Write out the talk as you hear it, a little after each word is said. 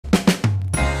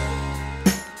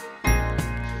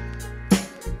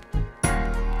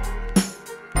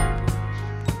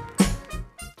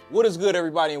What is good,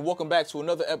 everybody, and welcome back to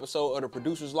another episode of The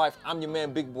Producer's Life. I'm your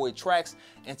man, Big Boy Tracks,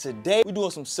 and today we're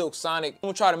doing some Silk Sonic. I'm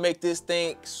gonna try to make this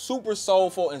thing super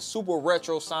soulful and super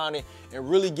retro sounding and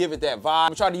really give it that vibe. I'm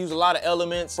gonna try to use a lot of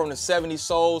elements from the 70s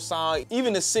soul sound,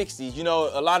 even the 60s. You know,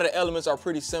 a lot of the elements are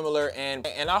pretty similar, and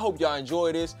I hope y'all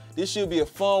enjoy this. This should be a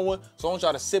fun one, so I want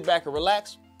y'all to sit back and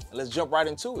relax. Let's jump right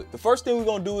into it. The first thing we're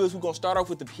gonna do is we're gonna start off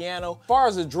with the piano. As far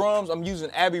as the drums, I'm using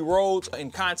Abbey Roads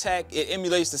in Contact. It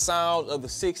emulates the sound of the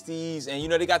 60s, and you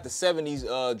know, they got the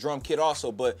 70s drum kit also,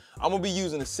 but I'm gonna be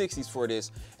using the 60s for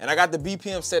this. And I got the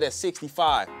BPM set at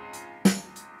 65.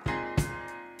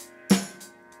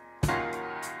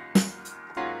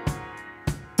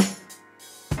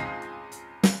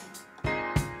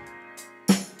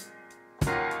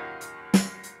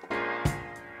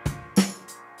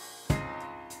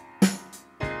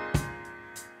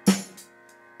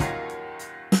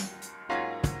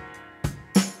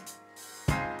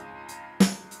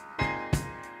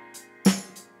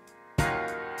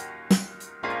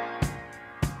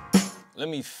 Let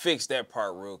me fix that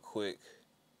part real quick.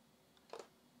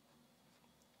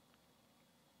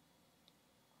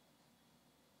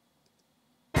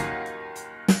 Yeah,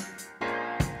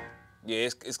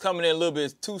 it's coming in a little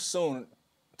bit too soon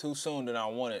than I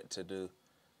want it to do.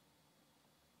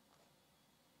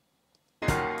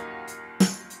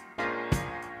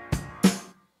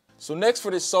 So next for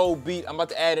this soul beat, I'm about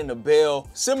to add in a bell.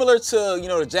 Similar to, you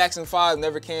know, the Jackson 5,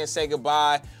 Never Can Say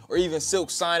Goodbye, or even Silk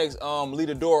Sonic's Leave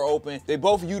the Door Open. They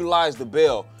both utilize the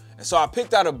bell. And so I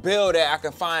picked out a bell that I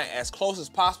can find as close as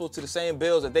possible to the same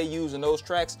bells that they use in those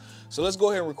tracks. So let's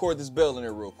go ahead and record this bell in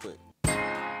there real quick.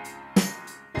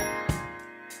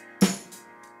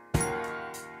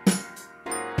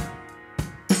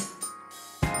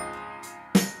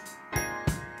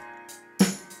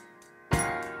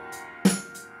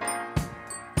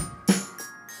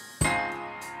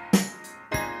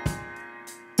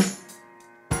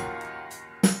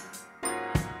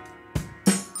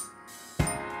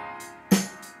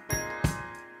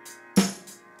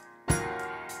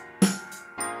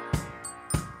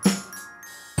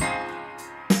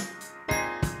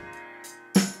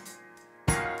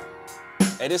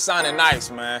 Hey, this sounded nice,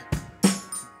 man.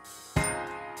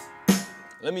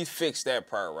 Let me fix that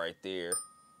part right there.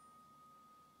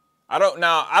 I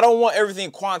don't want everything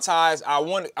quantized. I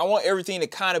want everything to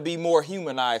kind of be more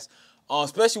humanized.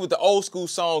 Especially with the old school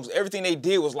songs, everything they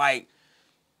did was like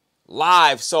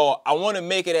live. So I want to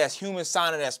make it as human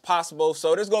sounding as possible.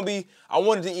 So there's gonna be, I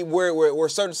wanted to where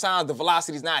certain sounds, the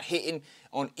velocity is not hitting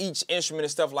on each instrument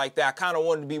and stuff like that. I kind of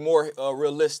wanted to be more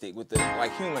realistic with the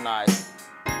like humanized.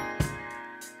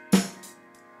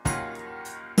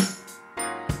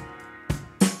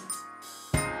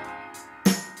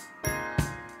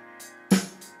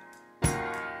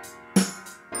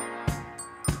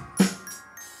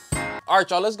 All right,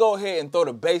 y'all, let's go ahead and throw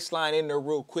the bass line in there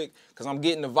real quick because I'm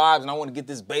getting the vibes and I want to get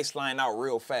this bass line out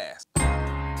real fast.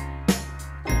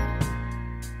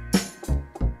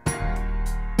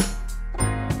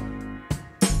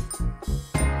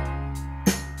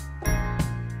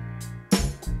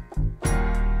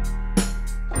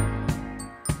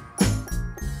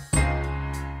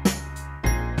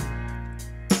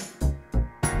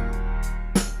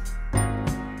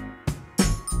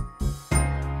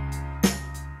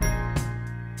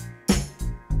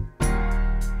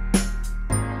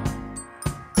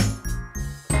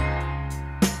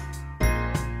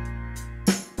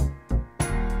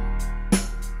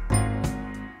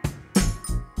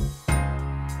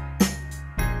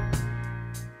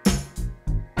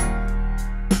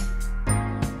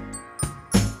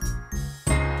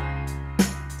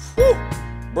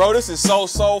 Bro, this is so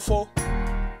soulful.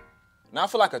 Now I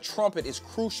feel like a trumpet is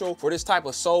crucial for this type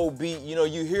of soul beat. You know,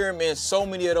 you hear them in so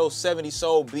many of those 70s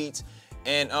soul beats,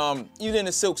 and even in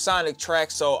the Silk Sonic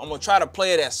track. So I'm gonna try to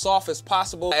play it as soft as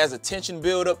possible as a tension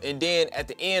buildup, and then at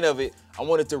the end of it, I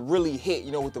want it to really hit,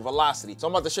 you know, with the velocity. So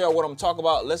I'm about to share what I'm talking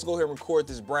about. Let's go ahead and record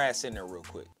this brass in there real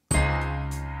quick.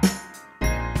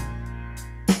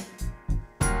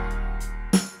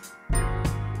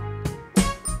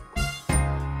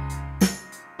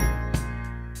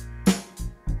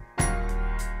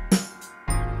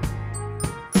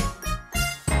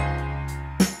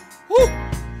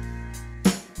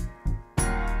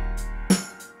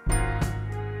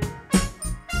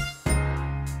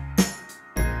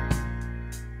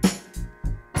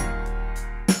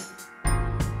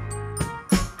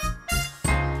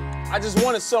 I just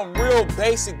wanted something real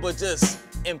basic, but just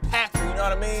impactful, you know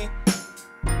what I mean?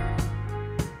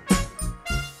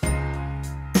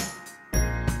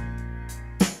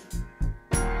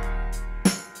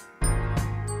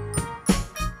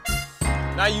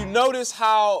 Now you notice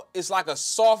how it's like a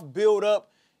soft build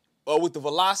up with the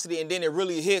velocity, and then it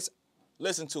really hits.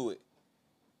 Listen to it.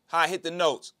 How I hit the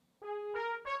notes.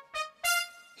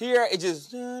 Here it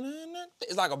just,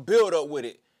 it's like a build up with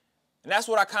it. And that's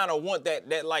what I kind of want,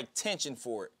 that like tension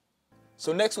for it.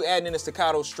 So next we add in the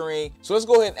staccato string. So let's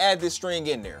go ahead and add this string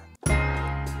in there.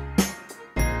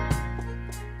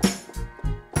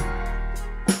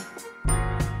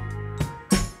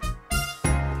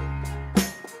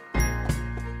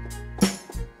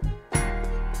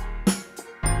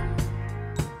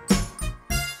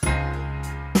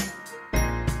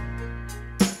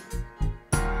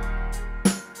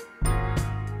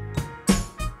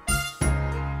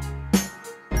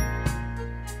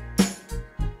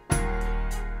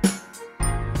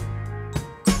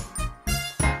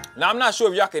 Now I'm not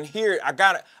sure if y'all can hear it. I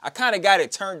kind of got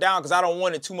it turned down because I don't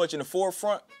want it too much in the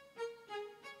forefront.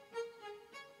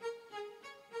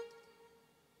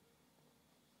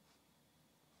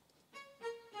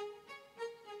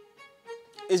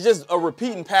 It's just a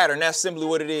repeating pattern. That's simply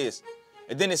what it is.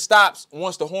 And then it stops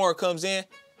once the horn comes in.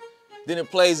 Then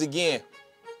it plays again.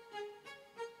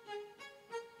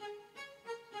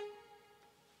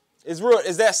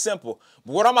 It's that simple.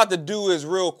 But what I'm about to do is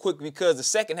real quick because the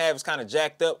second half is kind of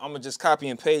jacked up. I'm going to just copy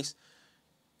and paste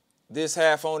this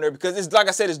half on there because it's like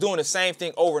I said, it's doing the same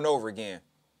thing over and over again.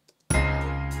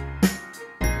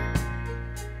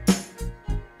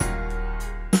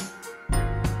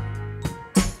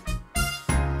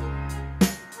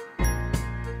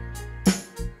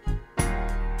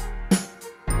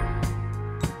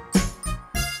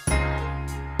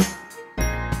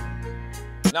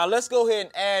 Now let's go ahead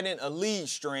and add in a lead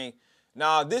string.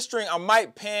 Now this string, I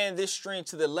might pan this string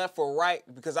to the left or right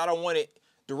because I don't want it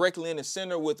directly in the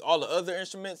center with all the other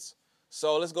instruments.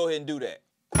 So let's go ahead and do that.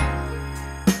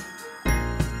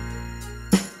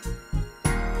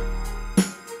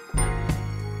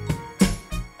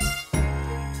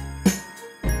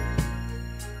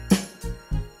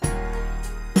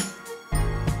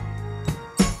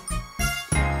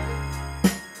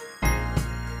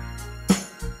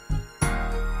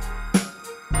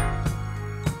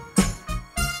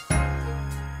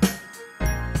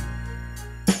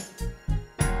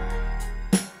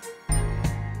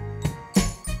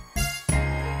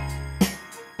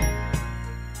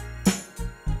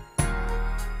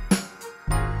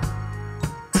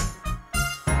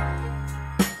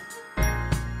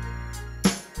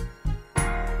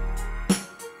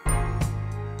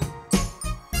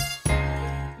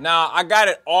 Now, I got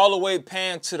it all the way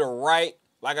panned to the right,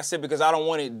 like I said, because I don't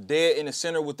want it dead in the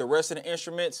center with the rest of the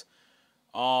instruments.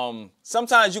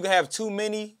 Sometimes you can have too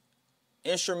many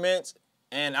instruments,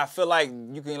 and I feel like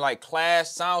you can like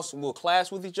sounds will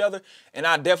clash with each other, and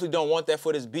I definitely don't want that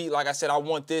for this beat. Like I said, I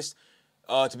want this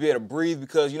to be able to breathe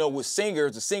because, you know, with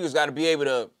singers, the singers got to be able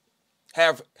to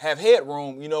have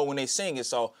headroom, you know, when they sing it.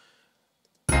 So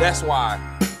that's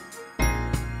why.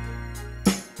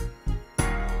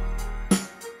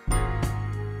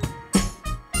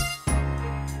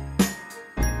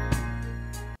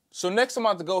 So next I'm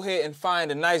about to go ahead and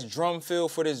find a nice drum fill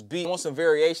for this beat. I want some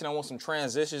variation, I want some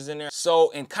transitions in there.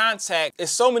 So in Contact, there's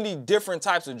so many different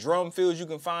types of drum fills you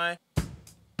can find.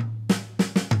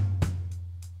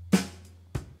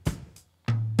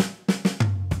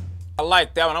 I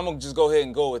like that one. I'm gonna just go ahead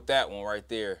and go with that one right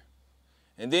there.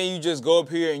 And then you just go up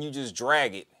here and you just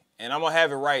drag it. And I'm gonna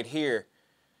have it right here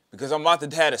because I'm about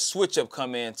to have a switch up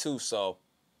come in too. So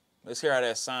let's hear how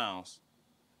that sounds.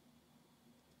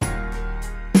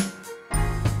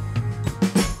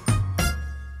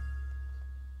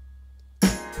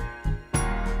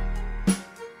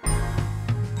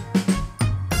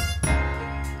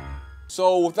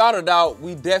 So without a doubt,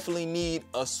 we definitely need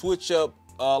a switch up,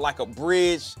 like a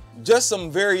bridge, just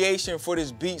some variation for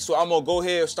this beat. So I'm gonna go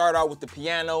ahead and start out with the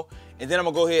piano, and then I'm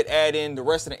gonna go ahead and add in the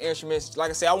rest of the instruments. Like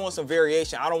I said, I want some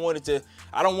variation. I don't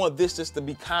want this just to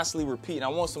be constantly repeating. I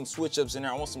want some switch ups in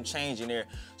there. I want some change in there.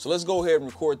 So let's go ahead and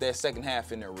record that second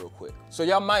half in there real quick. So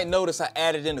y'all might notice I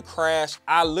added in the crash.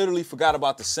 I literally forgot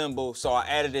about the cymbal, so I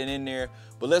added it in there.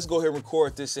 But let's go ahead and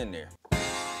record this in there.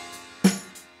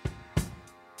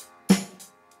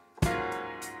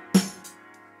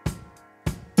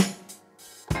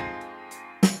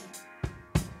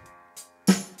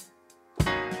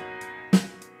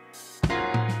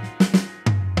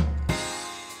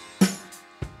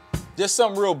 Just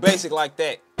something real basic like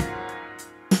that.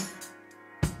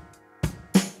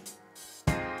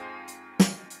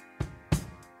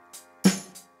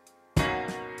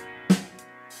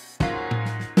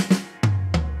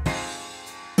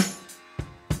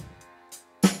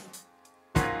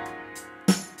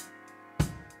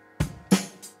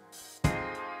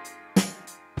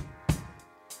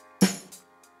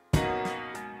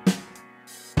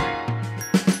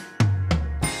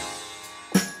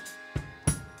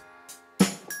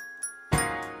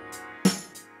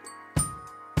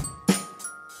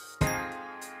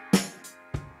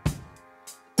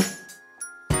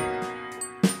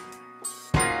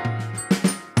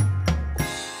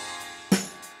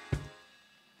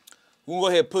 We're gonna go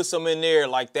ahead and put some in there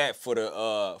like that for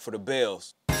the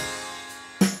bells.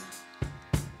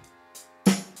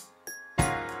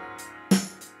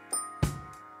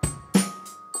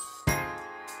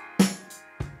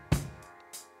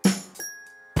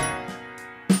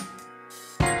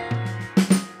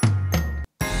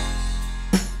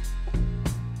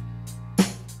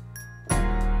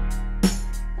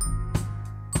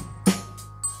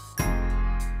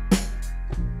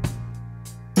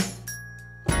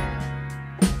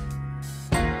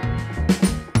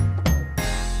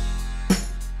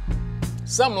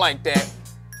 Something like that.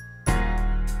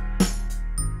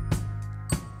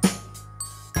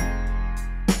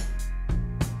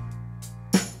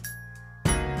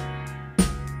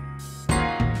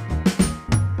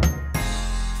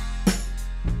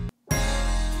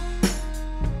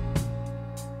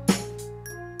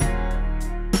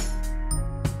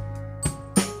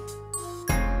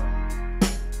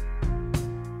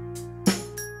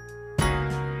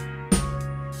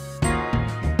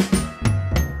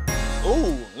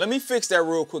 Ooh, let me fix that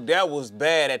real quick. That was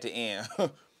bad at the end.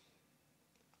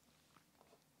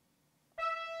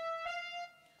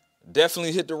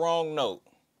 Definitely hit the wrong note.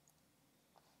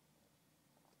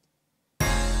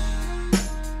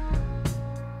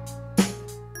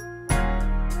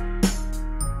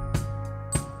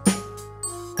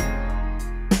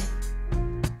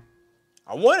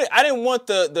 I didn't want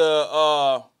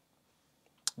the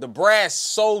brass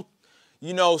so,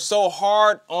 you know, so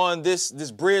hard on this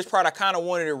bridge part. I kind of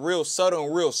wanted it real subtle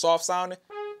and real soft sounding.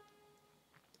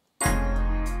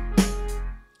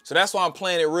 So that's why I'm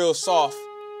playing it real soft.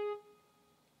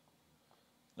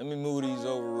 Let me move these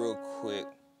over real quick.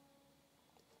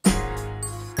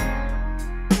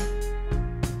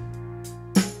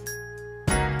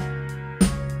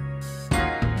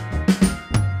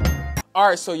 All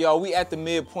right, so y'all, we at the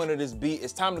midpoint of this beat.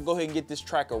 It's time to go ahead and get this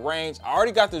track arranged. I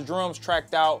already got the drums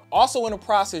tracked out. Also in the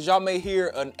process, y'all may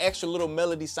hear an extra little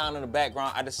melody sound in the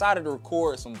background. I decided to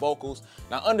record some vocals.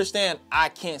 Now understand, I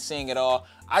can't sing at all.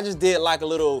 I just did like a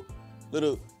little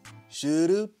I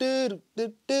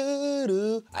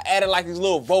added like these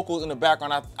little vocals in the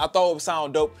background. I thought it would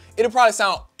sound dope. It'll probably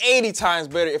sound 80 times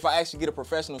better if I actually get a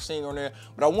professional singer on there,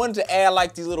 but I wanted to add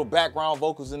like these little background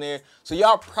vocals in there. So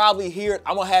y'all probably hear it.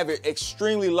 I'm gonna have it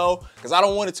extremely low because I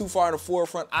don't want it too far in the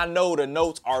forefront. I know the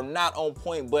notes are not on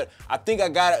point, but I think I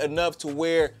got it enough to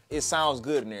where it sounds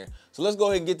good in there. So let's go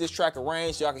ahead and get this track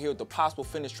arranged so y'all can hear what the possible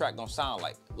finished track gonna sound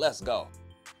like. Let's go.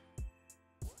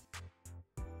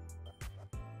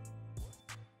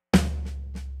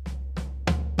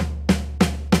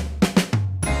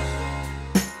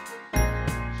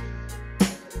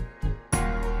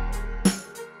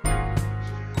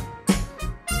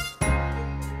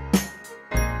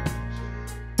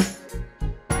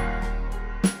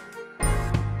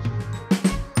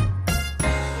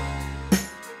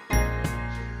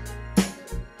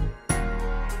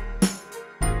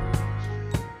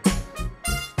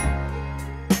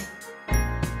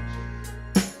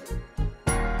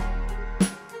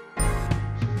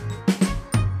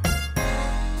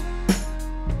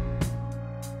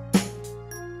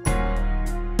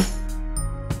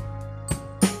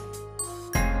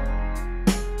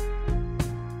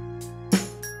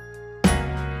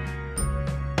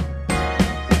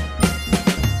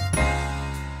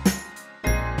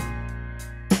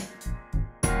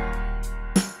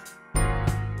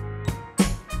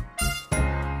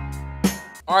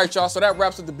 All right, y'all, so that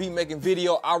wraps up the beat making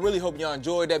video. I really hope y'all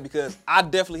enjoyed that because I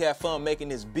definitely had fun making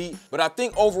this beat. But I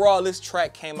think overall this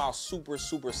track came out super,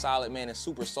 super solid, man, and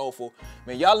super soulful.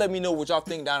 Man, y'all let me know what y'all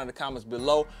think down in the comments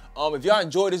below. If y'all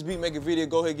enjoyed this beat making video,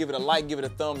 go ahead, give it a like, give it a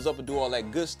thumbs up, and do all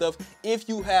that good stuff. If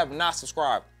you have not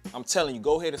subscribed, I'm telling you,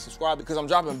 go ahead and subscribe because I'm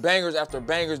dropping bangers after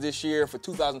bangers this year for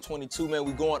 2022, man.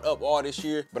 We going up all this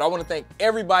year. But I want to thank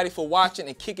everybody for watching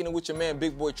and kicking it with your man,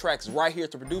 Big Boy Tracks, right here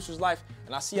at The Producer's Life.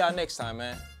 And I'll see y'all next time,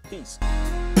 man. Peace.